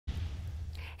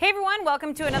Hey everyone,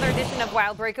 welcome to another edition of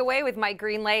Wild Breakaway with Mike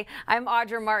Greenlay. I'm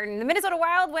Audra Martin. The Minnesota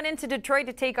Wild went into Detroit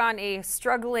to take on a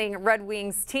struggling Red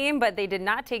Wings team, but they did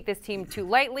not take this team too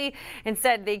lightly.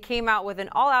 Instead, they came out with an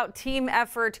all-out team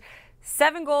effort.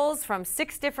 7 goals from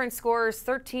 6 different scorers,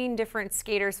 13 different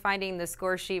skaters finding the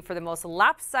score sheet for the most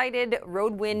lopsided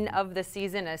road win of the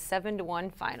season, a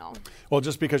 7-1 final. Well,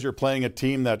 just because you're playing a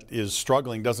team that is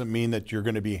struggling doesn't mean that you're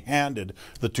going to be handed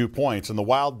the 2 points. And the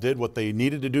Wild did what they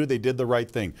needed to do. They did the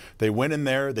right thing. They went in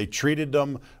there, they treated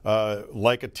them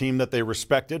like a team that they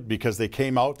respected because they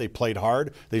came out, they played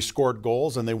hard, they scored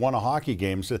goals, and they won a hockey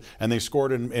game. And they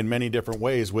scored in many different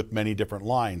ways with many different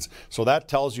lines. So that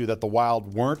tells you that the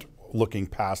Wild weren't looking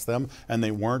past them, and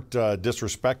they weren't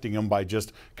disrespecting them by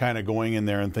just kind of going in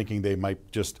there and thinking they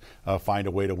might just find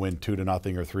a way to win 2-0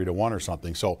 or 3-1 or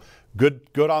something. So good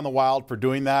on the Wild for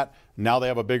doing that. Now they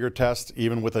have a bigger test,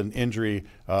 even with an injury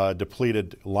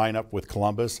depleted lineup with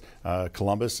Columbus.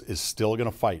 Columbus is still going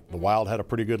to fight. The Wild had a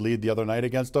pretty good lead the other night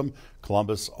against them.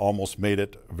 Columbus almost made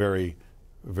it very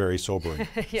sobering.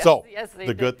 Yes, so they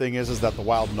the did. good thing is that the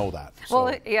Wild know that. So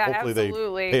Well, yeah, hopefully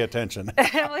absolutely. they pay attention.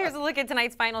 Well, here's a look at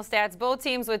tonight's final stats. Both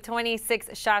teams with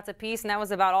 26 shots apiece, and that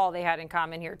was about all they had in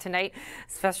common here tonight,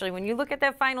 especially when you look at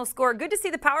that final score. Good to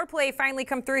see the power play finally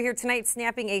come through here tonight,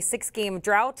 snapping a 6-game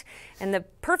drought, and the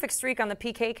perfect streak on the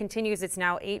PK continues. It's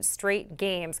now 8 straight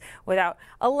games without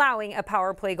allowing a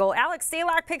power play goal. Alex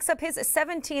Stalock picks up his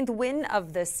 17th win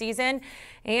of the season,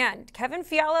 and Kevin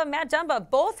Fiala, Matt Dumba,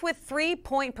 both with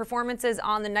 3-point performances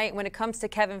on the night. When it comes to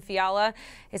Kevin Fiala,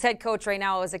 his head coach right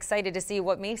now is excited to see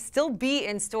what may still be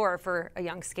in store for a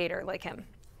young skater like him.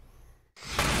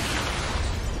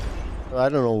 I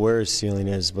don't know where his ceiling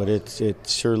is, but it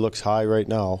sure looks high right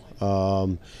now.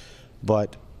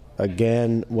 But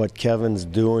again, what Kevin's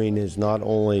doing is not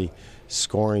only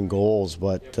scoring goals,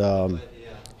 but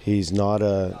he's not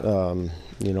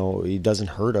he doesn't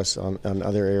hurt us on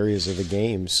other areas of the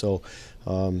game. So,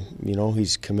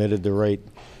 he's committed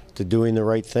to doing the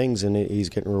right things, and he's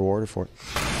getting rewarded for it.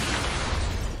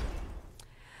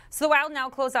 So the Wild now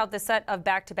close out the set of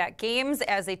back-to-back games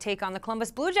as they take on the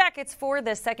Columbus Blue Jackets for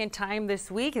the second time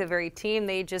this week. The very team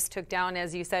they just took down,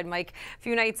 as you said, Mike, a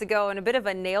few nights ago, and a bit of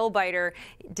a nail-biter,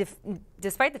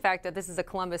 despite the fact that this is a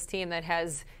Columbus team that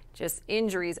has just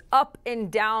injuries up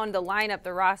and down the lineup,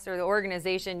 the roster, the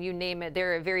organization, you name it.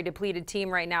 They're a very depleted team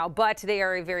right now, but they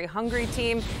are a very hungry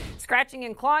team, scratching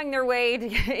and clawing their way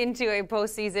into a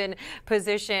postseason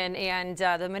position. And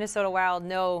the Minnesota Wild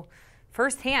know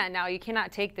firsthand now you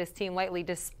cannot take this team lightly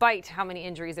despite how many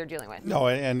injuries they're dealing with. No,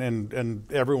 and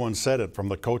everyone said it, from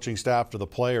the coaching staff to the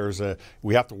players.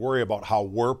 We have to worry about how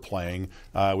we're playing.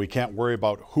 We can't worry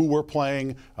about who we're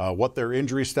playing, what their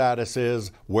injury status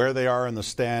is, where they are in the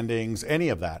standings, any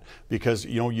of that. Because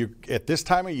you at this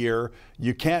time of year,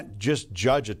 you can't just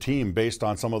judge a team based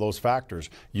on some of those factors.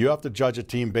 You have to judge a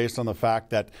team based on the fact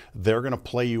that they're going to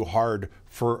play you hard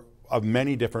for of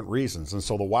many different reasons. And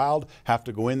so the Wild have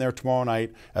to go in there tomorrow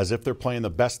night as if they're playing the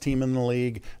best team in the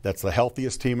league, that's the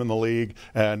healthiest team in the league,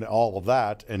 and all of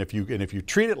that. And if you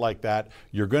treat it like that,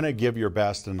 you're going to give your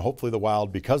best. And hopefully the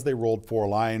Wild, because they rolled 4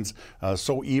 lines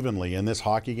so evenly in this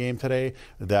hockey game today,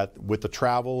 that with the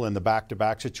travel and the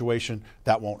back-to-back situation,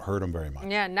 that won't hurt them very much.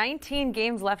 Yeah, 19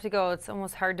 games left to go. It's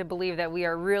almost hard to believe that we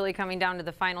are really coming down to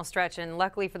the final stretch. And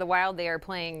luckily for the Wild, they are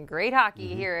playing great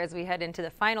hockey here as we head into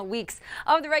the final weeks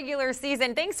of the regular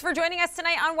season. Thanks for joining us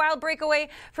tonight on Wild Breakaway.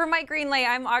 For Mike Greenlay,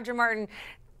 I'm Audra Martin.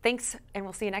 Thanks, and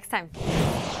we'll see you next time.